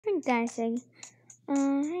guys, hey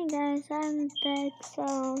guys, I'm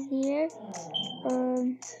Dexo here.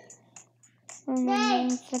 My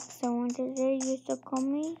name's Dexo, and today you used to call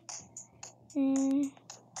me.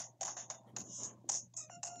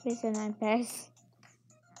 Please an iPad.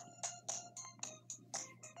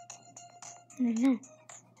 No,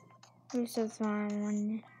 you're so smart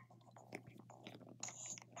one.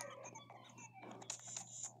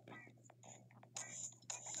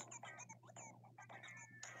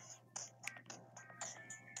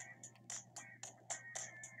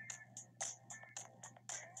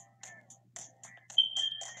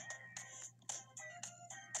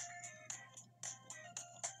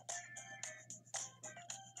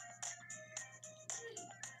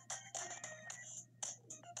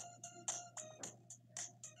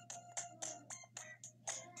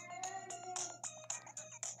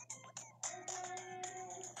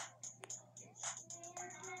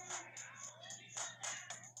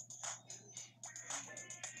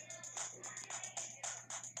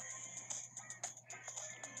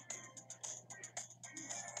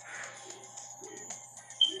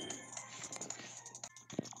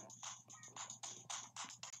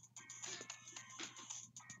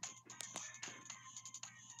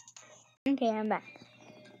 Okay, I'm back.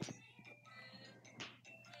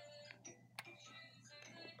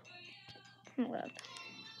 Look.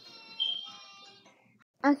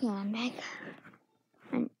 Okay, I'm back.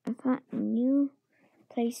 And I found a new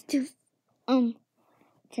place to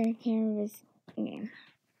take care of this game.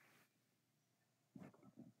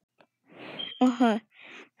 Okay.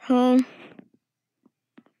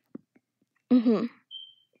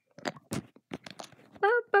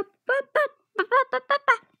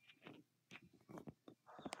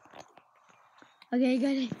 Okay, I got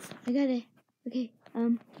it. Okay,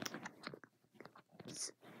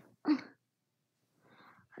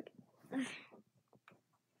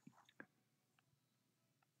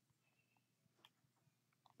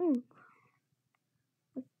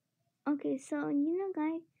 okay, so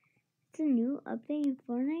guys, it's a new update in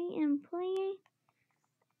Fortnite I'm playing.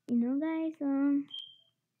 Guys,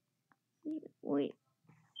 wait,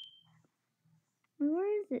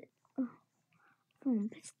 where is it? Oh, phone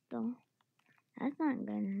pistol. That's not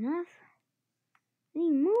good enough. I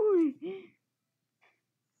need more.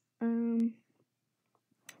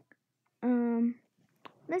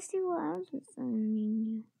 Let's see what else is on the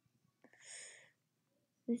menu.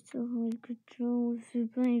 It's so hard to control if you're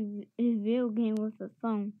playing a video game with a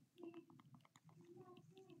phone.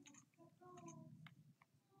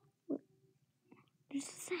 What? There's a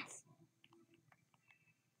sass.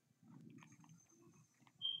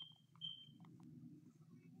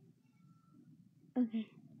 Okay.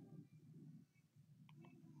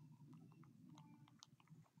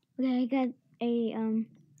 Okay, I got a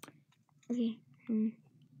okay.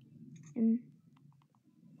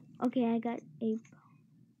 Okay, I got a.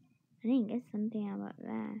 I didn't get something about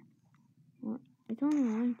that. Well, it's only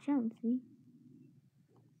one jump, see?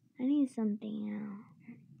 I need something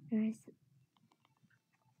else. There's.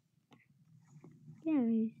 Yeah,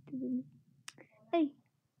 very stupid. Hey.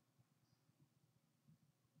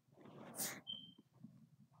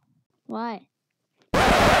 What?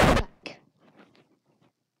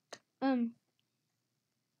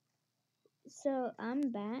 So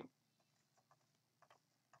I'm back.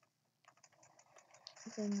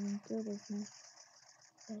 So I'm good as much.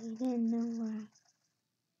 But I didn't know why.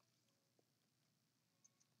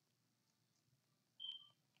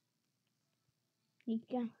 You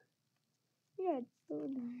go. Yeah, it's so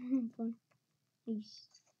fun. Peace.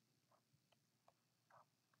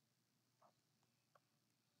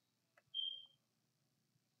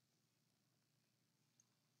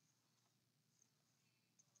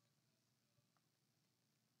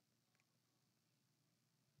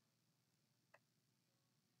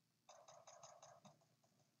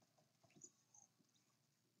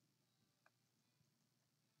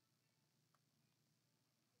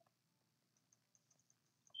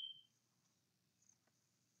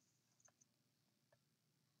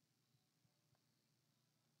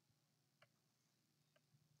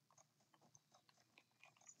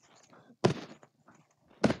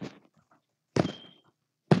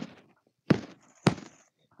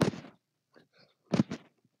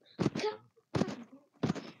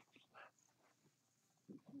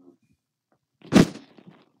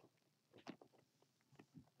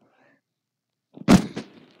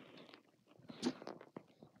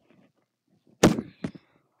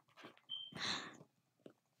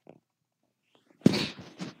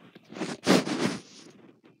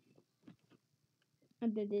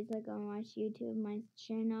 After this, go watch YouTube. My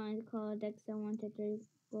channel is called Untitled.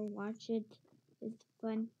 Go watch it. It's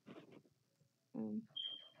fun.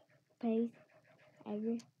 paste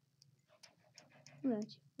every.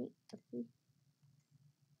 Let's wait. Okay.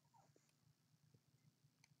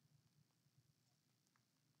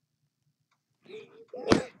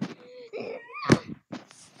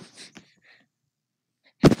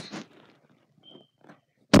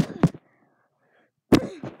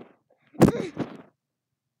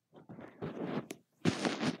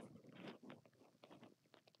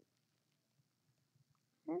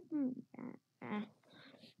 That's not that.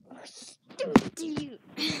 Stupid you.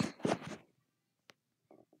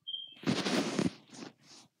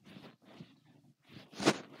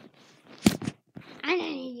 I know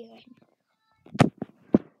you do it.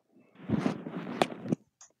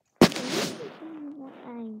 What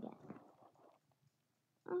I get.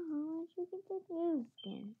 Oh, I should get the blue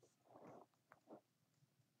skins.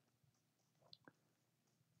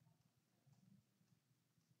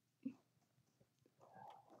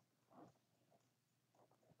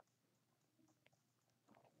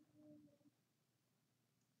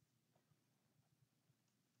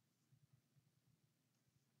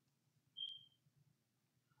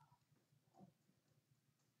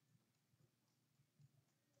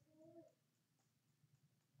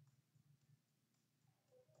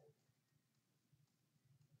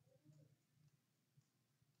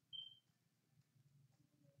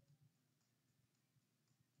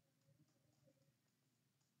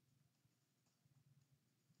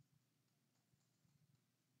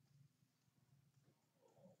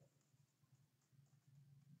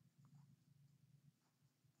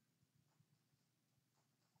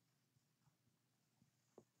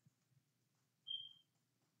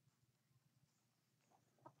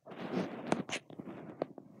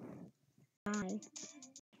 Bye.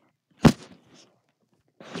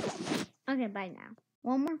 Okay, bye now.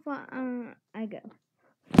 One more for I go.